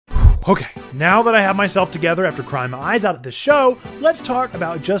Okay, now that I have myself together after crying my eyes out at this show, let's talk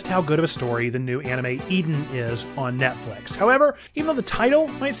about just how good of a story the new anime Eden is on Netflix. However, even though the title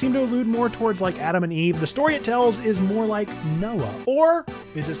might seem to allude more towards like Adam and Eve, the story it tells is more like Noah. Or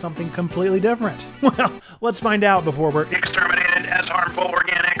is it something completely different? Well, let's find out before we're exterminated as harmful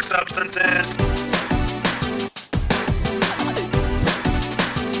organic substances.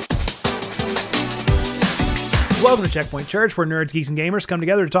 Welcome to Checkpoint Church, where nerds, geeks, and gamers come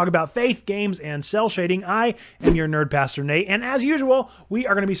together to talk about faith, games, and cell shading. I am your nerd pastor, Nate, and as usual, we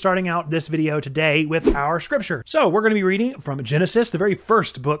are going to be starting out this video today with our scripture. So we're going to be reading from Genesis, the very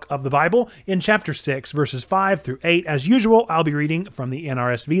first book of the Bible, in chapter 6, verses 5 through 8. As usual, I'll be reading from the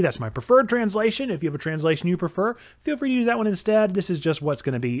NRSV. That's my preferred translation. If you have a translation you prefer, feel free to use that one instead. This is just what's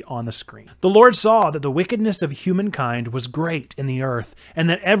going to be on the screen. The Lord saw that the wickedness of humankind was great in the earth, and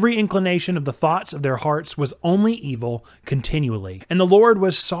that every inclination of the thoughts of their hearts was only evil continually. And the Lord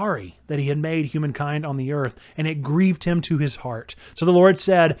was sorry that he had made humankind on the earth, and it grieved him to his heart. So the Lord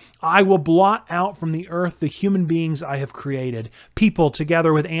said, I will blot out from the earth the human beings I have created, people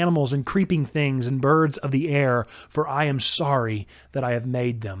together with animals and creeping things and birds of the air, for I am sorry that I have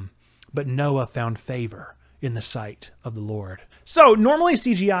made them. But Noah found favor in the sight of the Lord. So normally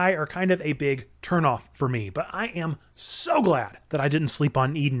CGI are kind of a big turnoff for me, but I am so glad that I didn't sleep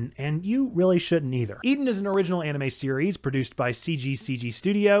on Eden, and you really shouldn't either. Eden is an original anime series produced by CG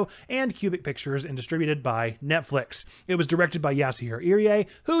Studio and Cubic Pictures and distributed by Netflix. It was directed by Yasuhiro Irie,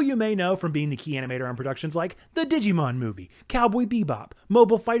 who you may know from being the key animator on productions like the Digimon movie, Cowboy Bebop,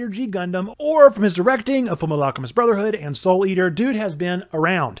 Mobile Fighter G Gundam, or from his directing of Fullmetal Alchemist Brotherhood and Soul Eater. Dude has been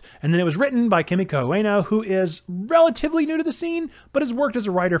around. And then it was written by Kimiko Ueno, who is relatively new to the scene, but has worked as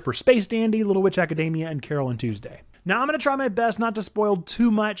a writer for Space Dandy, Little Witch Academia, and Carol and Tuesday. Now, I'm going to try my best not to spoil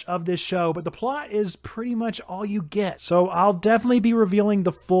too much of this show, but the plot is pretty much all you get. So I'll definitely be revealing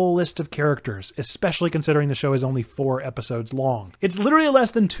the full list of characters, especially considering the show is only 4 episodes long. It's literally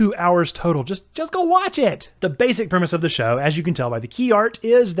less than 2 hours total. Just go watch it. The basic premise of the show, as you can tell by the key art,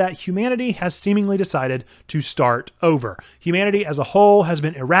 is that humanity has seemingly decided to start over. Humanity as a whole has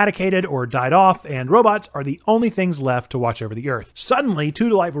been eradicated or died off, and robots are the only things left to watch over the earth. Suddenly, 2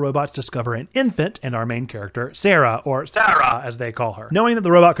 delightful robots discover an infant and our main character, Sarah, or Sarah as they call her. Knowing that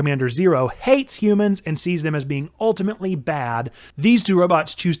the robot commander Zero hates humans and sees them as being ultimately bad, these 2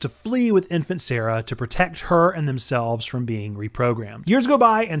 robots choose to flee with infant Sarah to protect her and themselves from being reprogrammed. Years go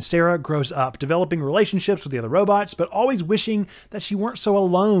by and Sarah grows up, developing relationships with the other robots, but always wishing that she weren't so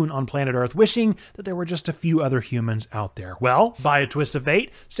alone on planet Earth, wishing that there were just a few other humans out there. Well, by a twist of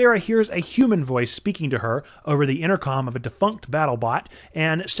fate, Sarah hears a human voice speaking to her over the intercom of a defunct BattleBot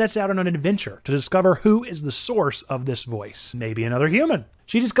and sets out on an adventure to discover who is the source of this voice. Maybe another human.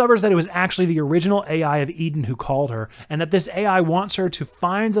 She discovers that it was actually the original AI of Eden who called her, and that this AI wants her to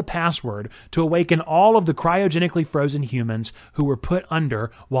find the password to awaken all of the cryogenically frozen humans who were put under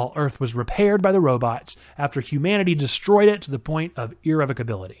while Earth was repaired by the robots after humanity destroyed it to the point of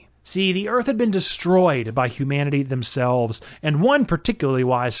irrevocability. See, the Earth had been destroyed by humanity themselves, and one particularly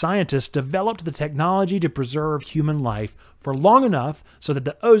wise scientist developed the technology to preserve human life for long enough so that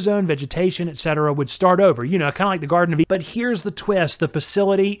the ozone, vegetation, etc. would start over. You know, kind of like the Garden of Eden. But here's the twist. The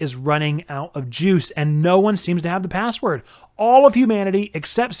facility is running out of juice, and no one seems to have the password. All of humanity,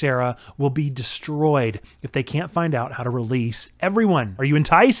 except Sarah, will be destroyed if they can't find out how to release everyone. Are you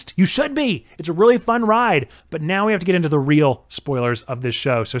enticed? You should be. It's a really fun ride. But now we have to get into the real spoilers of this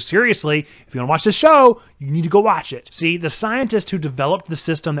show. So seriously, if you want to watch this show, you need to go watch it. See, the scientist who developed the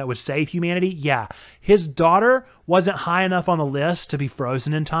system that would save humanity, yeah, his daughter wasn't high enough on the list to be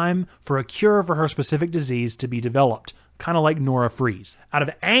frozen in time for a cure for her specific disease to be developed. Kind of like Nora Freeze. Out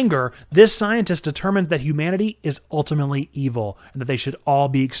of anger, this scientist determines that humanity is ultimately evil and that they should all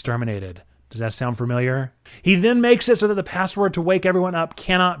be exterminated. Does that sound familiar? He then makes it so that the password to wake everyone up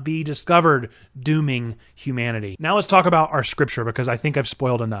cannot be discovered, dooming humanity. Now let's talk about our scripture, because I think I've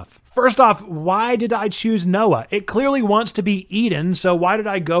spoiled enough. First off, why did I choose Noah? It clearly wants to be Eden, so why did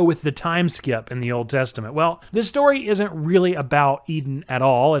I go with the time skip in the Old Testament? Well, this story isn't really about Eden at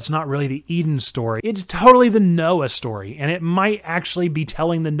all. It's not really the Eden story. It's totally the Noah story, and it might actually be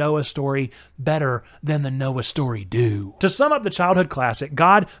telling the Noah story better than the Noah story do. To sum up the childhood classic,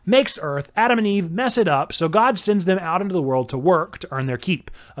 God makes Earth, Adam and Eve mess it up, so God sends them out into the world to work to earn their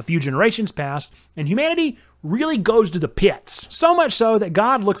keep. A few generations pass, and humanity really goes to the pits. So much so that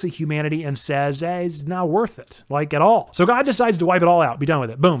God looks at humanity and says, hey, it's not worth it, like at all. So God decides to wipe it all out, be done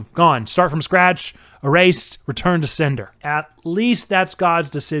with it. Boom, gone. Start from scratch, erased, return to sender. At least that's God's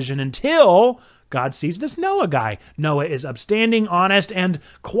decision until God sees this Noah guy. Noah is upstanding, honest, and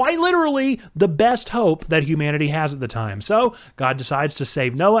quite literally the best hope that humanity has at the time. So God decides to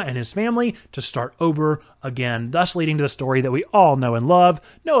save Noah and his family to start over again, thus leading to the story that we all know and love.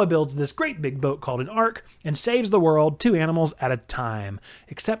 Noah builds this great big boat called an ark and saves the world 2 animals at a time.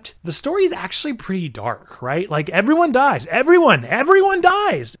 Except the story is actually pretty dark, right? Like everyone dies. Everyone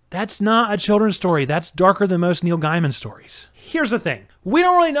dies. That's not a children's story. That's darker than most Neil Gaiman stories. Here's the thing. We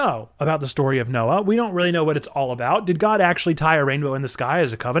don't really know about the story of Noah. We don't really know what it's all about. Did God actually tie a rainbow in the sky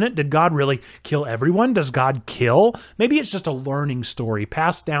as a covenant? Did God really kill everyone? Does God kill? Maybe it's just a learning story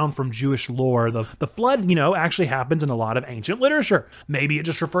passed down from Jewish lore. The flood, actually happens in a lot of ancient literature. Maybe it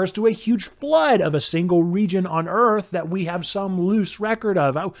just refers to a huge flood of a single region on Earth that we have some loose record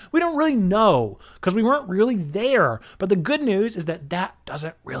of. We don't really know because we weren't really there. But the good news is that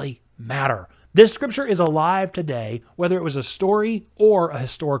doesn't really matter. This scripture is alive today, whether it was a story or a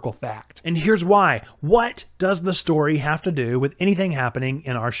historical fact. And here's why. What does the story have to do with anything happening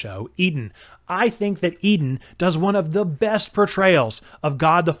in our show, Eden? I think that Eden does one of the best portrayals of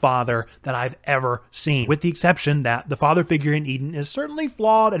God the Father that I've ever seen, with the exception that the father figure in Eden is certainly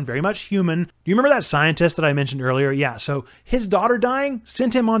flawed and very much human. Do you remember that scientist that I mentioned earlier? Yeah, so his daughter dying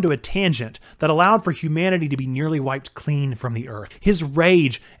sent him onto a tangent that allowed for humanity to be nearly wiped clean from the earth. His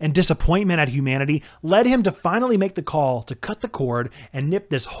rage and disappointment at humanity led him to finally make the call to cut the cord and nip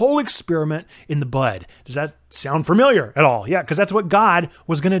this whole experiment in the bud. Does that sound familiar at all? Yeah, because that's what God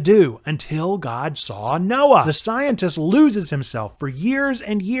was going to do until God saw Noah. The scientist loses himself for years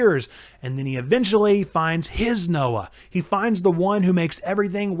and years, and then he eventually finds his Noah. He finds the one who makes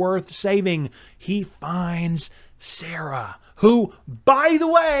everything worth saving. He finds Sarah, who, by the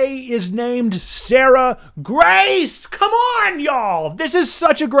way, is named Sarah Grace. Come on, y'all. This is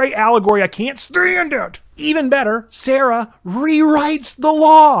such a great allegory. I can't stand it. Even better, Sarah rewrites the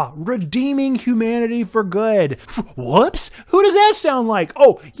law, redeeming humanity for good. Whoops, who does that sound like?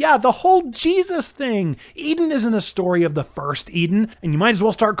 Oh, yeah, the whole Jesus thing. Eden isn't a story of the first Eden, and you might as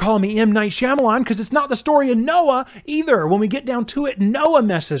well start calling me M. Night Shyamalan because it's not the story of Noah either. When we get down to it, Noah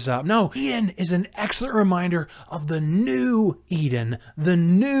messes up. No, Eden is an excellent reminder of the new Eden, the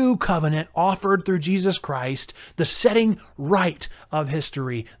new covenant offered through Jesus Christ, the setting right of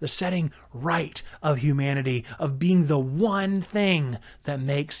history, the setting right of humanity, of being the one thing that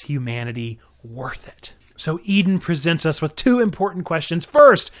makes humanity worth it. So Eden presents us with 2 important questions.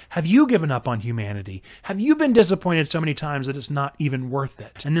 First, have you given up on humanity? Have you been disappointed so many times that it's not even worth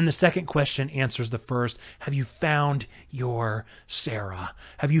it? And then the second question answers the first. Have you found your Sarah?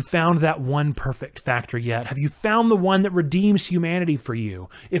 Have you found that one perfect factor yet? Have you found the one that redeems humanity for you?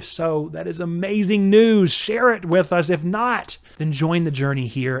 If so, that is amazing news. Share it with us. If not, then join the journey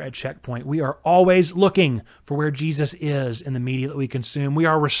here at Checkpoint. We are always looking for where Jesus is in the media that we consume. We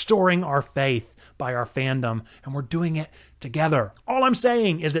are restoring our faith by our fandom, and we're doing it together. All I'm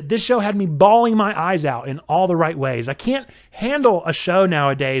saying is that this show had me bawling my eyes out in all the right ways. I can't handle a show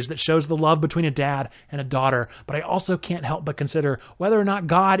nowadays that shows the love between a dad and a daughter, but I also can't help but consider whether or not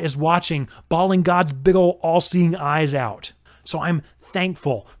God is watching, bawling God's big ol' all-seeing eyes out. So I'm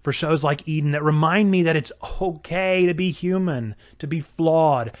thankful for shows like Eden that remind me that it's okay to be human, to be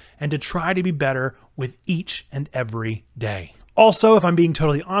flawed, and to try to be better with each and every day. Also, if I'm being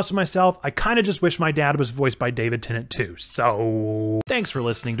totally honest with myself, I kind of just wish my dad was voiced by David Tennant too. So, thanks for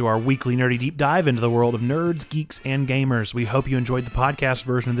listening to our weekly nerdy deep dive into the world of nerds, geeks, and gamers. We hope you enjoyed the podcast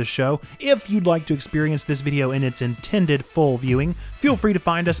version of this show. If you'd like to experience this video in its intended full viewing, feel free to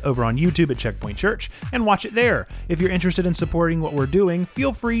find us over on YouTube at Checkpoint Church and watch it there. If you're interested in supporting what we're doing,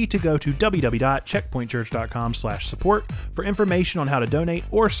 feel free to go to www.checkpointchurch.com/support for information on how to donate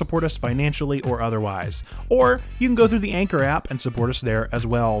or support us financially or otherwise. Or you can go through the Anchor app and support us there as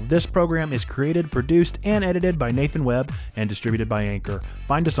well. This program is created, produced, and edited by Nathan Webb and distributed by Anchor.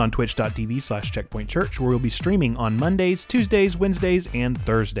 Find us on twitch.tv/checkpointchurch, where we'll be streaming on Mondays, Tuesdays, Wednesdays, and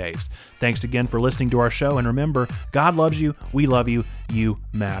Thursdays. Thanks again for listening to our show, and remember, God loves you, we love you, you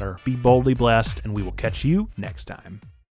matter. Be boldly blessed, and we will catch you next time.